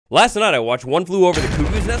Last night I watched One Flew Over the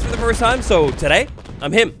Cuckoo's Nest for the first time, so today,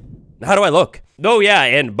 I'm him. How do I look? Oh yeah,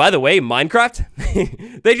 and by the way,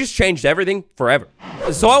 Minecraft, they just changed everything forever.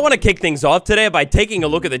 So I want to kick things off today by taking a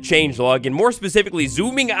look at the changelog, and more specifically,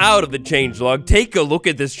 zooming out of the changelog. Take a look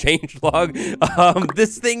at this changelog.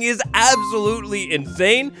 This thing is absolutely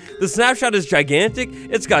insane. The snapshot is gigantic.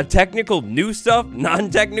 It's got technical new stuff,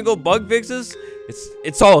 non-technical bug fixes.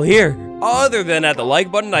 It's all here. Other than at the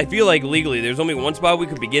like button, I feel like legally there's only one spot we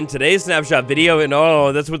could begin today's snapshot video, and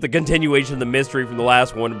oh, that's with the continuation of the mystery from the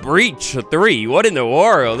last one. Breach 3. What in the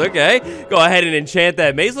world? Okay, go ahead and enchant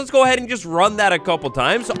that mace. Let's go ahead and just run that a couple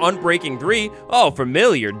times. Unbreaking 3. Oh,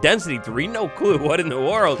 familiar. Density 3. No clue. What in the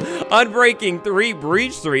world? Unbreaking 3.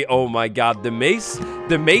 Breach 3. Oh my god, the mace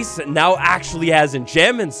now actually has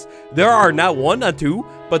enchantments. There are not 1, not 2,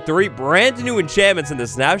 but 3 brand new enchantments in the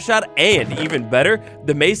snapshot, and even better,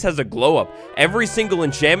 the mace has a glow up. Every single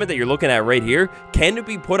enchantment that you're looking at right here can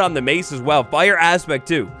be put on the mace as well. Fire aspect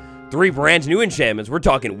too. 3 brand new enchantments. We're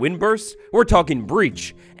talking wind burst, we're talking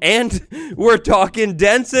breach, and we're talking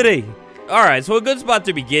density. Alright, so a good spot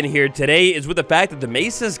to begin here today is with the fact that the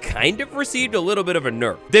mace has kind of received a little bit of a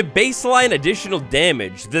nerf. The baseline additional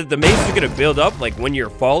damage that the mace is going to build up, like when you're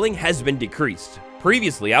falling, has been decreased.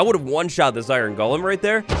 Previously, I would have one-shot this iron golem right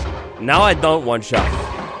there. Now I don't one-shot.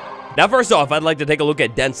 Now, first off, I'd like to take a look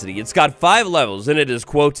at density. It's got 5 levels, and it is,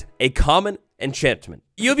 quote, a common enchantment.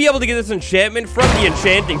 You'll be able to get this enchantment from the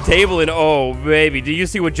enchanting table, and oh, baby, do you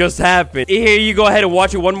see what just happened? Here, you go ahead and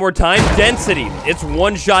watch it one more time. Density. It's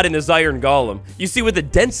one shot in this iron golem. You see, with the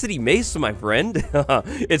density mace, my friend,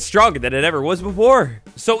 it's stronger than it ever was before.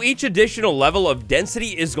 So each additional level of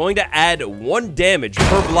density is going to add 1 damage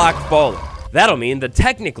per block fallen. That'll mean that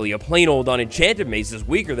technically a plain old unenchanted mace is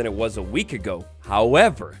weaker than it was a week ago.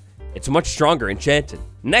 However, it's much stronger enchanted.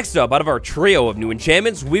 Next up, out of our trio of new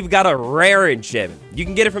enchantments, we've got a rare enchantment. You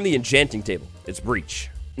can get it from the enchanting table. It's Breach.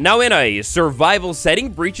 Now, in a survival setting,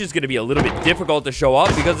 Breach is going to be a little bit difficult to show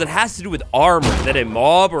off because it has to do with armor that a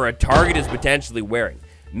mob or a target is potentially wearing.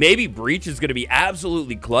 Maybe Breach is going to be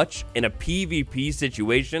absolutely clutch in a PvP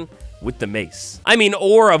situation with the mace. I mean,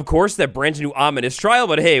 or of course that brand new ominous trial,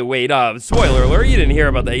 but hey, wait, spoiler alert, you didn't hear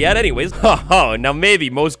about that yet anyways. Now maybe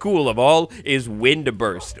most cool of all is Wind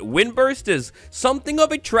Burst. Wind Burst is something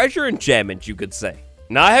of a treasure enchantment, you could say.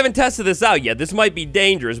 Now, I haven't tested this out yet. This might be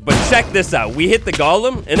dangerous, but check this out. We hit the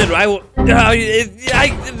golem, and then I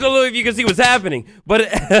don't know if you can see what's happening,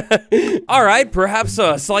 but all right, perhaps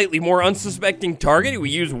a slightly more unsuspecting target. We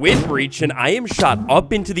use Wind Breach, and I am shot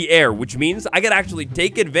up into the air, which means I could actually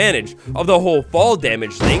take advantage of the whole fall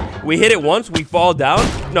damage thing. We hit it once, we fall down.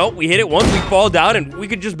 No, we hit it once, we fall down, and we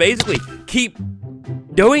could just basically keep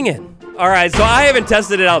doing it. All right, so I haven't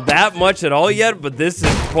tested it out that much at all yet, but this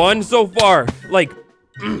is fun so far. Like,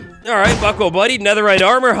 all right, buckle, buddy. Netherite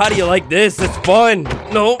armor. How do you like this? It's fun.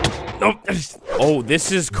 No. Oh,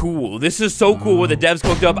 this is cool. This is so cool what the devs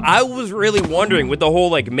cooked up. I was really wondering with the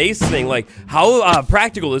whole, like, mace thing, like, how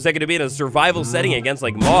practical is that going to be in a survival setting against,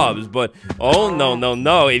 like, mobs? But, oh,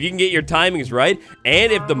 no. If you can get your timings right,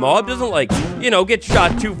 and if the mob doesn't, like, you know, get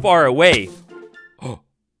shot too far away.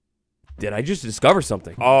 Did I just discover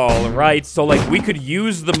something? All right, so, like, we could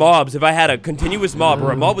use the mobs if I had a continuous mob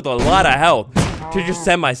or a mob with a lot of health to just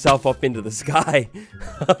send myself up into the sky.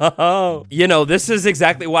 You know, this is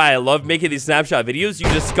exactly why I love making these snapshot videos.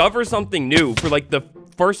 You discover something new for, like, the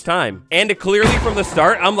first time. And clearly from the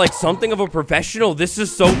start, I'm like something of a professional. This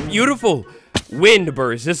is so beautiful. Wind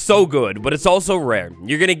Burst is so good, but it's also rare.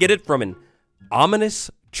 You're gonna get it from an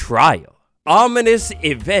ominous trial. Ominous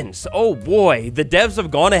events. Oh boy, the devs have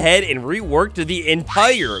gone ahead and reworked the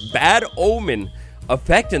entire bad omen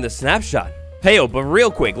effect in the snapshot. Hey, but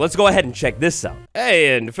real quick, let's go ahead and check this out.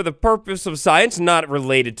 Hey, and for the purpose of science, not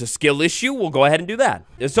related to skill issue, we'll go ahead and do that.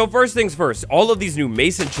 So first things first, all of these new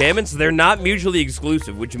mace enchantments, they're not mutually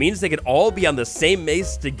exclusive, which means they could all be on the same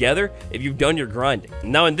mace together if you've done your grinding.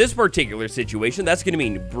 Now, in this particular situation, that's going to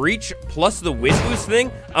mean Breach plus the Wind Boost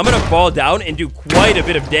thing. I'm going to fall down and do quite a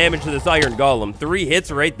bit of damage to this iron golem. 3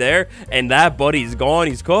 hits right there, and that buddy's gone.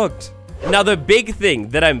 He's cooked. Now, the big thing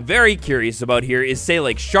that I'm very curious about here is, say,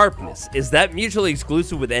 like, sharpness. Is that mutually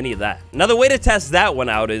exclusive with any of that? Now, the way to test that one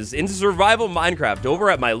out is in survival Minecraft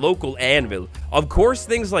over at my local anvil. Of course,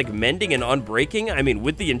 things like mending and unbreaking, I mean,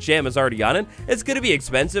 with the enchantments already on it, it's going to be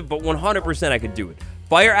expensive, but 100% I could do it.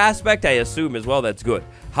 Fire aspect, I assume as well, that's good.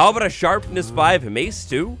 How about a sharpness 5 mace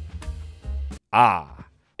too?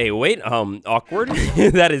 Hey, wait, awkward?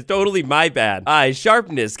 That is totally my bad.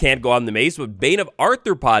 Sharpness can't go on the mace, but Bane of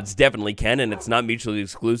Arthropods definitely can, and it's not mutually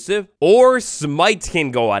exclusive. Or Smite can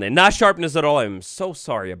go on it, not sharpness at all. I'm so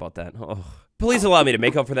sorry about that. Oh. please allow me to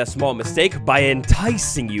make up for that small mistake by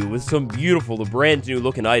enticing you with some beautiful, brand new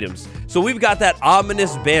looking items. So we've got that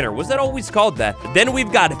ominous banner. Was that always called that? Then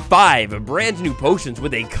we've got 5 brand new potions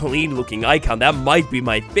with a clean looking icon. That might be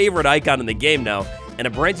my favorite icon in the game now. And a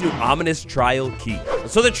brand new ominous trial key.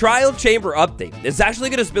 So the trial chamber update is actually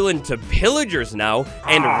going to spill into pillagers now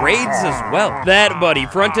and raids as well. That buddy,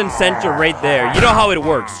 front and center right there. You know how it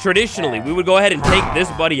works. Traditionally, we would go ahead and take this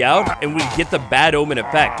buddy out and we'd get the bad omen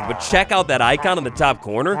effect. But check out that icon in the top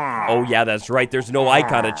corner. Oh yeah, that's right. There's no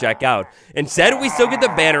icon to check out. Instead, we still get the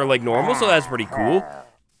banner like normal, so that's pretty cool.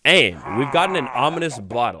 And we've gotten an ominous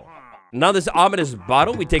bottle. Now this ominous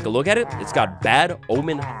bottle, we take a look at it. It's got Bad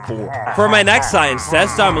Omen 4. For my next science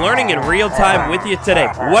test, I'm learning in real time with you today.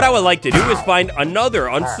 What I would like to do is find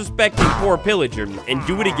another unsuspecting poor pillager and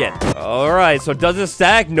do it again. Alright, so does it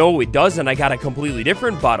stack? No, it doesn't. I got a completely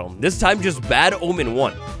different bottle. This time just Bad Omen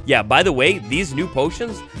 1. Yeah, by the way, these new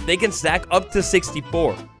potions, they can stack up to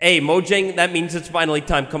 64. Hey, Mojang, that means it's finally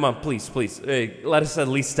time. Come on, please, please. Let us at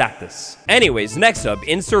least stack this. Anyways, next up,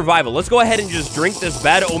 in survival, let's go ahead and just drink this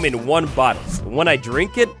Bad Omen 1 bottle. When I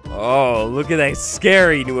drink it, oh, look at that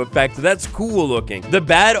scary new effect. That's cool looking. The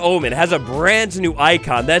Bad Omen has a brand new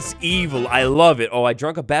icon. That's evil. I love it. Oh, I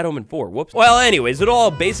drank a Bad Omen 4. Whoops. Well, anyways, it all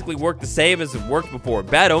basically worked the same as it worked before.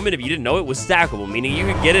 Bad Omen, if you didn't know it, was stackable, meaning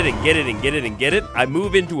you could get it and get it and get it and get it. I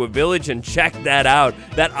move into a village and check that out.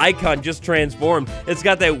 That icon just transformed. It's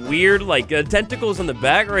got that weird, like, tentacles on the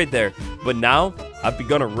back right there. But now, I've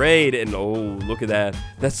begun a raid, and oh, look at that.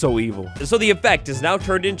 That's so evil. So the effect is now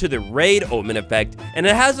turned into the Raid Omen effect, and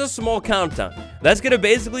it has a small countdown. That's gonna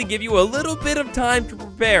basically give you a little bit of time to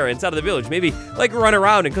prepare inside of the village. Maybe, like, run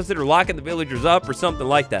around and consider locking the villagers up or something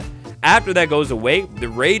like that. After that goes away, the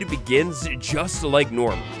raid begins just like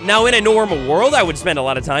normal. Now, in a normal world, I would spend a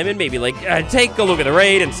lot of time and maybe, like, take a look at the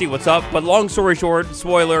raid and see what's up. But long story short,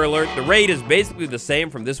 spoiler alert, the raid is basically the same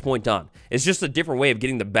from this point on. It's just a different way of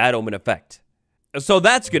getting the Bad Omen effect. So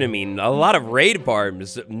that's gonna mean a lot of raid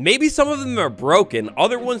farms. Maybe some of them are broken,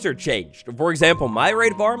 other ones are changed. For example, my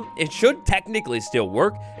raid farm, it should technically still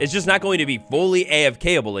work. It's just not going to be fully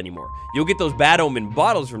AFKable anymore. You'll get those Bad Omen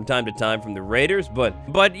bottles from time to time from the raiders, but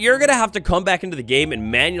you're gonna have to come back into the game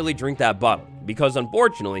and manually drink that bottle, because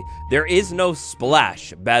unfortunately, there is no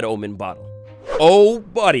splash Bad Omen bottle. Oh,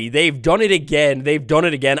 buddy, they've done it again. They've done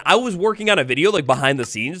it again. I was working on a video, like, behind the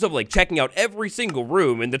scenes of, like, checking out every single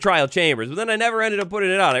room in the trial chambers, but then I never ended up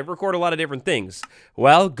putting it on. I record a lot of different things.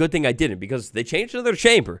 Well, good thing I didn't, because they changed another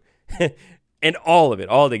chamber. And all of it,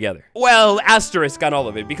 all together. Well, asterisk on all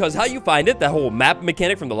of it, because how you find it, that whole map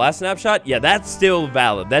mechanic from the last snapshot, yeah, that's still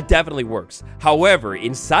valid. That definitely works. However,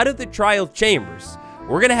 inside of the trial chambers,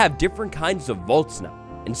 we're gonna have different kinds of vaults now.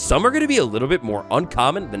 And some are gonna be a little bit more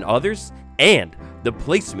uncommon than others, and the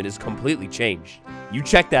placement is completely changed. You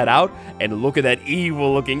check that out, and look at that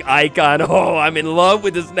evil-looking icon. Oh, I'm in love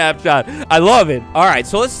with the snapshot. I love it. All right,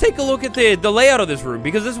 so let's take a look at the layout of this room,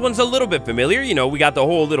 because this one's a little bit familiar. You know, we got the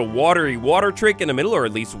whole little watery water trick in the middle, or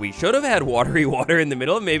at least we should have had watery water in the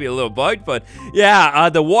middle, maybe a little bugged, but yeah,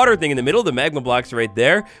 the water thing in the middle, the magma blocks right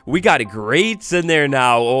there. We got grates in there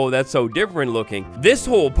now. Oh, that's so different looking. This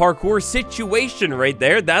whole parkour situation right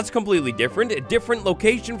there, that's completely different. A different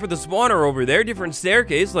location for the spawner over there, different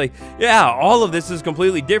staircase. Like, yeah, all of this is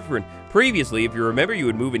completely different. Previously, if you remember, you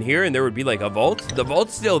would move in here and there would be like a vault. The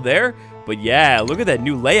vault's still there, but yeah, look at that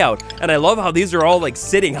new layout. And I love how these are all like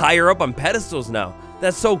sitting higher up on pedestals now.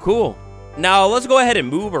 That's so cool. Now, let's go ahead and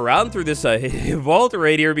move around through this vault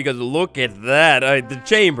right here, because look at that, the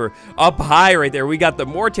chamber up high right there. We got the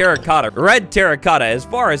more terracotta. Red terracotta, as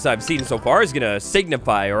far as I've seen so far, is gonna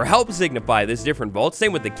signify or help signify this different vault.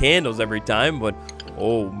 Same with the candles every time, but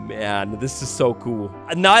oh man, this is so cool.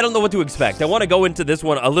 Now, I don't know what to expect. I want to go into this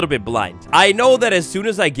one a little bit blind. I know that as soon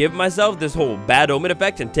as I give myself this whole Bad Omen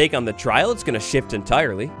effect and take on the trial, it's gonna shift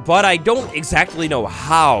entirely, but I don't exactly know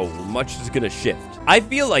how much it's gonna shift. I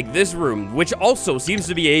feel like this room, which also seems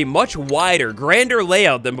to be a much wider, grander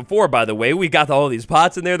layout than before, by the way. We got all these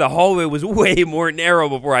pots in there. The hallway was way more narrow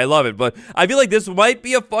before. I love it, but I feel like this might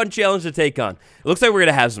be a fun challenge to take on. It looks like we're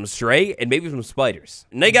gonna have some stray and maybe some spiders.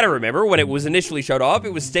 Now, you gotta remember, when it was initially showed off,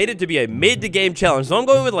 it was stated to be a mid-to-game challenge, so I'm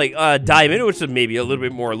going with, like, diamond, which is maybe a little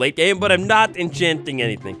bit more late game, but I'm not enchanting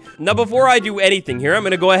anything. Now, before I do anything here, I'm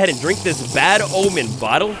gonna go ahead and drink this Bad Omen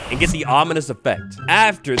bottle and get the ominous effect.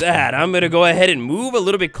 After that, I'm gonna go ahead and move a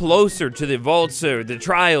little bit closer to the vaults or the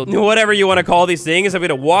trial, whatever you want to call these things. I'm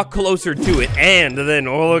gonna walk closer to it, and then,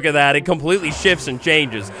 oh, look at that, it completely shifts and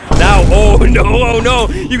changes. Now, oh no,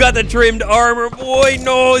 you got the trimmed armor, boy,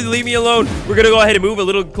 no, leave me alone. We're gonna go ahead and move a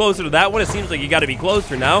little closer to that one. It seems like you got to be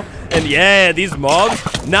closer now. And yeah, these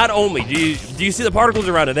mobs, not only do you see the particles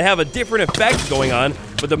around it, they have a different effect going on,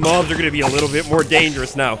 but the mobs are going to be a little bit more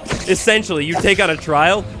dangerous now. Essentially, you take on a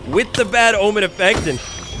trial with the bad omen effect, and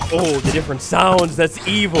oh, the different sounds, that's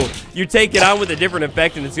evil. You take it on with a different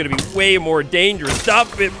effect, and it's going to be way more dangerous.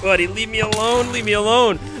 Stop it, buddy. Leave me alone. Leave me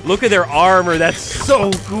alone. Look at their armor. That's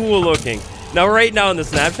so cool looking. Now, right now in the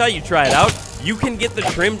snapshot, you try it out. You can get the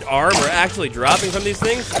trimmed armor actually dropping from these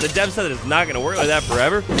things. The dev said that it's not going to work like that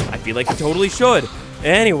forever. I feel like it totally should.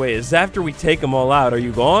 Anyways, after we take them all out, are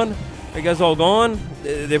you gone? Are you guys all gone?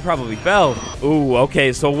 They probably fell. Ooh,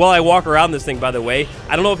 okay, so while I walk around this thing, by the way,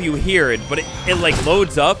 I don't know if you hear it, but it like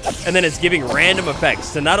loads up, and then it's giving random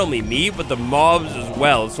effects to not only me, but the mobs as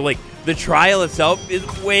well. So like, the trial itself is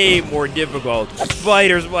way more difficult.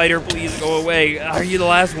 Spider, please go away. Are you the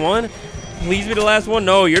last one? Please be the last one?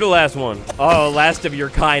 No, you're the last one. Oh, last of your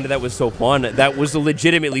kind. That was so fun. That was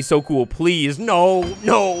legitimately so cool. Please. No.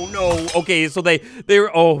 Okay, so they were,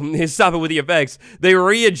 oh, stop it with the effects. They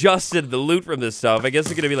readjusted the loot from this stuff. I guess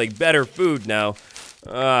it's gonna be like better food now.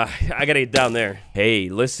 I gotta get down there. Hey,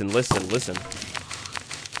 listen. You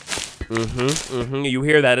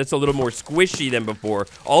hear that? It's a little more squishy than before.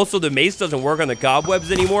 Also, the mace doesn't work on the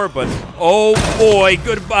cobwebs anymore, but oh boy,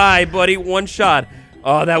 goodbye, buddy. One shot.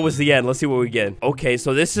 Oh, that was the end. Let's see what we get. Okay,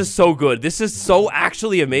 so this is so good. This is so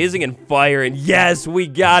actually amazing and fire. And yes, we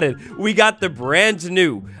got it. We got the brand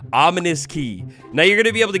new ominous key. Now you're going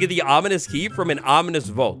to be able to get the ominous key from an ominous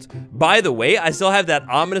vault. By the way, I still have that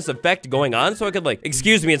ominous effect going on, so I could like,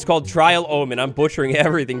 excuse me, it's called trial omen. I'm butchering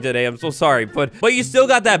everything today. I'm so sorry, but you still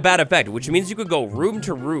got that bad effect, which means you could go room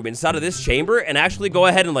to room inside of this chamber and actually go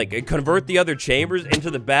ahead and like convert the other chambers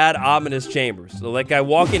into the bad ominous chambers. So like I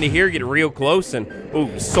walk into here, get real close, and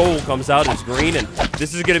ooh, soul comes out, it's green, and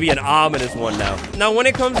this is going to be an ominous one now. Now, when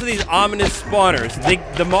it comes to these ominous spawners,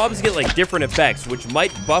 the mobs get like different effects, which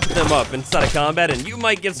might buff them up inside of combat, and you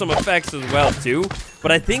might get some effects as well too,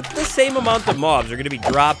 but I think the same amount of mobs are going to be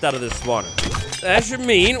dropped out of this spawner. That should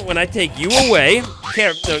mean when I take you away,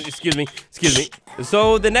 excuse me.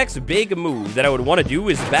 So the next big move that I would want to do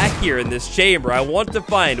is back here in this chamber. I want to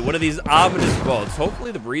find one of these ominous vaults.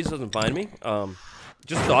 Hopefully the breeze doesn't find me.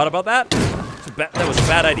 Just thought about that. That was a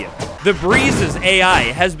bad idea. The breeze's AI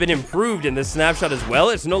has been improved in this snapshot as well.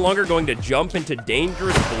 It's no longer going to jump into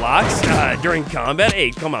dangerous blocks during combat. Hey,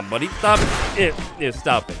 come on, buddy. Stop it.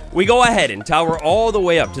 Stop it. We go ahead and tower all the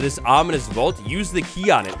way up to this ominous vault, use the key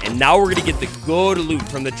on it, and now we're going to get the good loot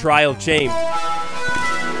from the trial chamber.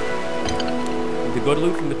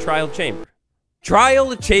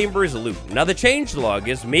 Trial Chamber's loot. Now, the changelog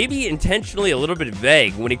is maybe intentionally a little bit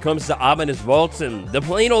vague when it comes to ominous vaults and the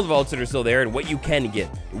plain old vaults that are still there and what you can get.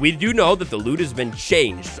 We do know that the loot has been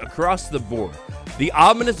changed across the board. The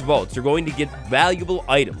ominous vaults are going to get valuable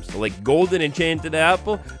items like golden enchanted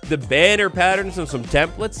apple, the banner patterns and some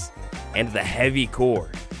templates, and the heavy core.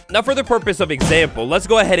 Now, for the purpose of example, let's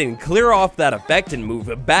go ahead and clear off that effect and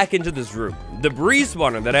move back into this room. The breeze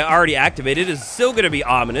spawner that I already activated is still going to be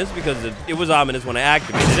ominous because it was ominous when I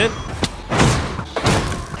activated it.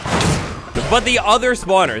 But the other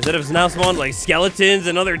spawners that have now spawned like skeletons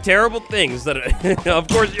and other terrible things that, of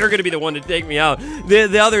course, you're going to be the one to take me out.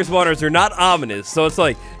 The other spawners are not ominous. So it's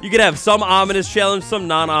like you could have some ominous challenge, some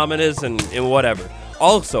non-ominous, and whatever.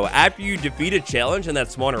 Also, after you defeat a challenge and that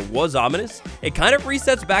spawner was ominous, it kind of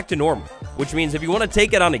resets back to normal, which means if you want to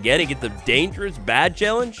take it on again and get the dangerous bad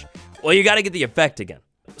challenge, well, you got to get the effect again.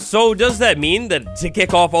 So does that mean that to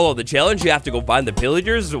kick off all of the challenge, you have to go find the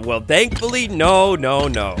pillagers? Well, thankfully, no.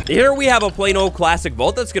 Here we have a plain old classic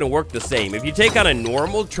vault that's going to work the same. If you take on a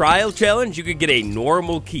normal trial challenge, you could get a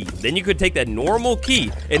normal key. Then you could take that normal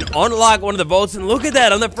key and unlock one of the vaults. And look at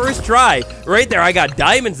that, on the first try, right there, I got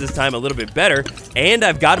diamonds this time, a little bit better. And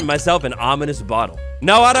I've gotten myself an ominous bottle.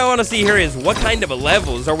 Now, what I want to see here is what kind of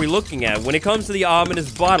levels are we looking at when it comes to the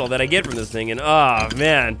ominous bottle that I get from this thing. And, oh,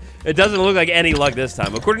 man, it doesn't look like any luck this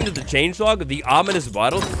time. According to the changelog, the ominous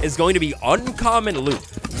bottle is going to be uncommon loot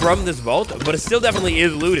from this vault, but it still definitely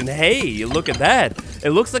is loot. And, hey, look at that. It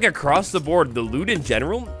looks like across the board, the loot in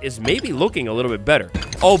general is maybe looking a little bit better.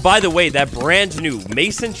 Oh, by the way, that brand new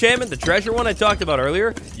Mace enchantment, the treasure one I talked about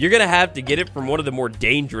earlier, you're going to have to get it from one of the more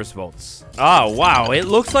dangerous vaults. Oh, wow. It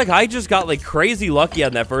looks like I just got, like, crazy lucky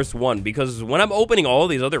on that first one, because when I'm opening all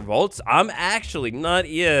these other vaults, I'm actually not,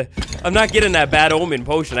 I'm not getting that bad omen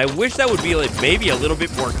potion. I wish that would be, like, maybe a little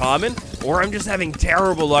bit more common, or I'm just having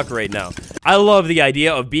terrible luck right now. I love the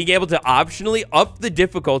idea of being able to optionally up the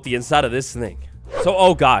difficulty inside of this thing. So,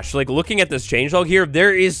 oh gosh, like looking at this changelog here,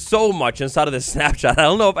 there is so much inside of this snapshot. I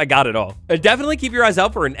don't know if I got it all. Definitely keep your eyes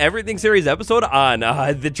out for an Everything series episode on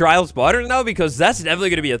the trial spotters now, because that's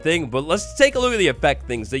definitely going to be a thing. But let's take a look at the effect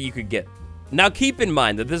things that you could get. Now, keep in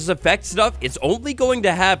mind that this effect stuff is only going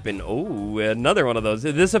to happen. Oh, another one of those.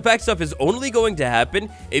 This effect stuff is only going to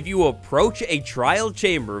happen if you approach a trial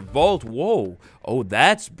chamber vault. Whoa. Oh,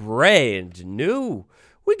 that's brand new.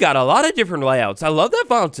 We got a lot of different layouts. I love that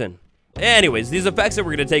fountain. Anyways, these effects that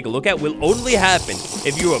we're going to take a look at will only happen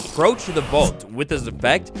if you approach the vault with this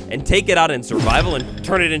effect and take it out in survival and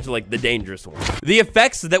turn it into like the dangerous one. The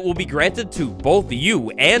effects that will be granted to both you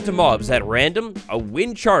and mobs at random: a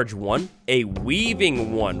wind charge one, a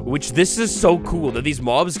weaving one, which this is so cool that these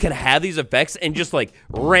mobs can have these effects and just like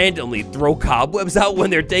randomly throw cobwebs out when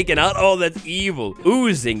they're taken out. Oh, that's evil.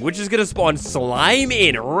 Oozing, which is going to spawn slime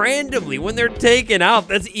in randomly when they're taken out.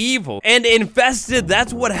 That's evil. And infested,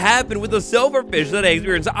 that's what happened with the silverfish that I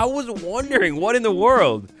experienced. I was wondering what in the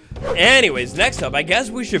world. Anyways, next up, I guess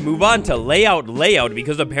we should move on to layout,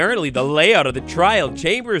 because apparently the layout of the trial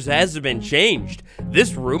chambers has been changed.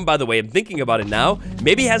 This room, by the way, I'm thinking about it now,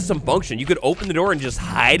 maybe has some function. You could open the door and just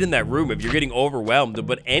hide in that room if you're getting overwhelmed.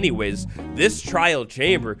 But anyways, this trial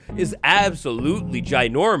chamber is absolutely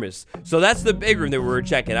ginormous. So that's the big room that we were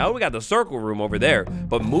checking out. We got the circle room over there.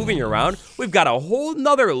 But moving around, we've got a whole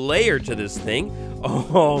nother layer to this thing.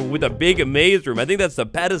 Oh, with a big maze room. I think that's the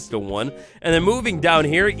pedestal one. And then moving down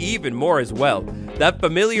here, even more as well. That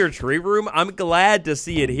familiar tree room, I'm glad to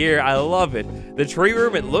see it here. I love it. The tree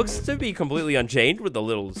room, it looks to be completely unchanged with the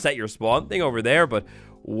little set your spawn thing over there. But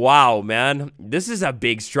wow, man, this is a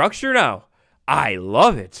big structure now. I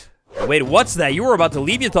love it. Wait, what's that? You were about to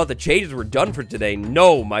leave. You thought the changes were done for today.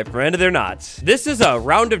 No, my friend, they're not. This is a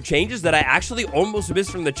round of changes that I actually almost missed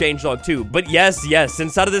from the changelog too. But yes,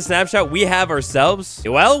 inside of this snapshot, we have ourselves,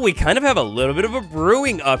 well, we kind of have a little bit of a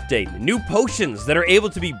brewing update. New potions that are able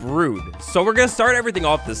to be brewed. So we're going to start everything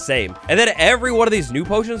off the same. And then every one of these new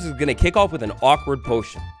potions is going to kick off with an awkward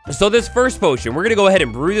potion. So this first potion, we're going to go ahead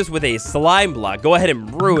and brew this with a slime block. Go ahead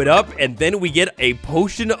and brew it up, and then we get a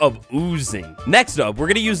potion of oozing. Next up, we're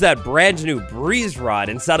going to use that brand new breeze rod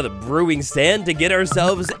inside of the brewing stand to get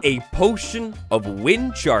ourselves a potion of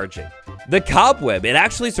wind charging. The cobweb, it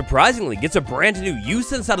actually surprisingly gets a brand new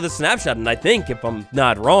use inside of the snapshot, and I think, if I'm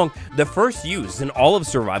not wrong, the first use in all of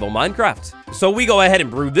survival Minecraft. So we go ahead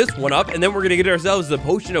and brew this one up, and then we're gonna get ourselves the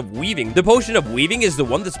potion of weaving. The potion of weaving is the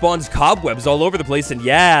one that spawns cobwebs all over the place, and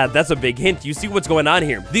yeah, that's a big hint. You see what's going on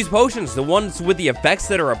here. These potions, the ones with the effects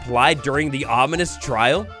that are applied during the ominous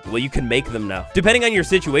trial, well, you can make them now. Depending on your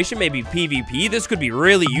situation, maybe PvP, this could be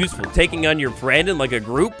really useful. Taking on your friend in like a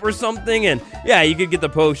group or something, and yeah, you could get the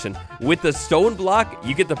potion. With the stone block,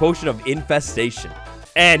 you get the potion of infestation.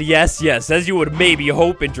 And yes, as you would maybe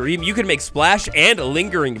hope and dream, you can make splash and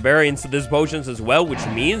lingering variants of these potions as well, which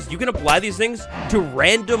means you can apply these things to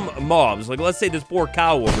random mobs. Like, let's say this poor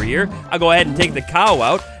cow over here. I'll go ahead and take the cow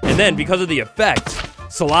out, and then because of the effect,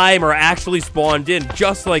 slime are actually spawned in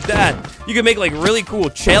just like that. You can make like really cool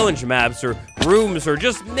challenge maps or rooms, or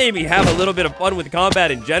just maybe have a little bit of fun with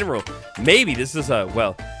combat in general. Maybe this is a,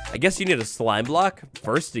 well, I guess you need a slime block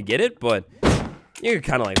first to get it, but you can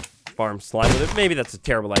kind of like farm slime with it. Maybe that's a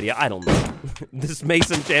terrible idea. I don't know. This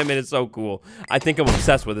Mace enchantment is so cool. I think I'm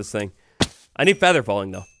obsessed with this thing. I need feather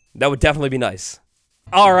falling though. That would definitely be nice.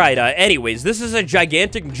 Alright, anyways, this is a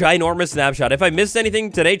gigantic, ginormous snapshot. If I missed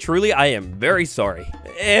anything today, truly, I am very sorry.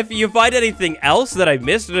 If you find anything else that I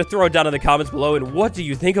missed, throw it down in the comments below. And what do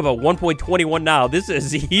you think about 1.21 now? This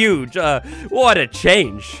is huge. What a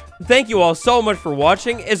change. Thank you all so much for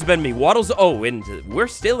watching. It's been me, Waddles. Oh, and we're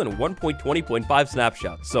still in 1.20.5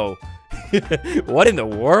 Snapshot. So, what in the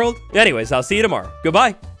world? Anyways, I'll see you tomorrow.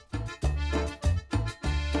 Goodbye.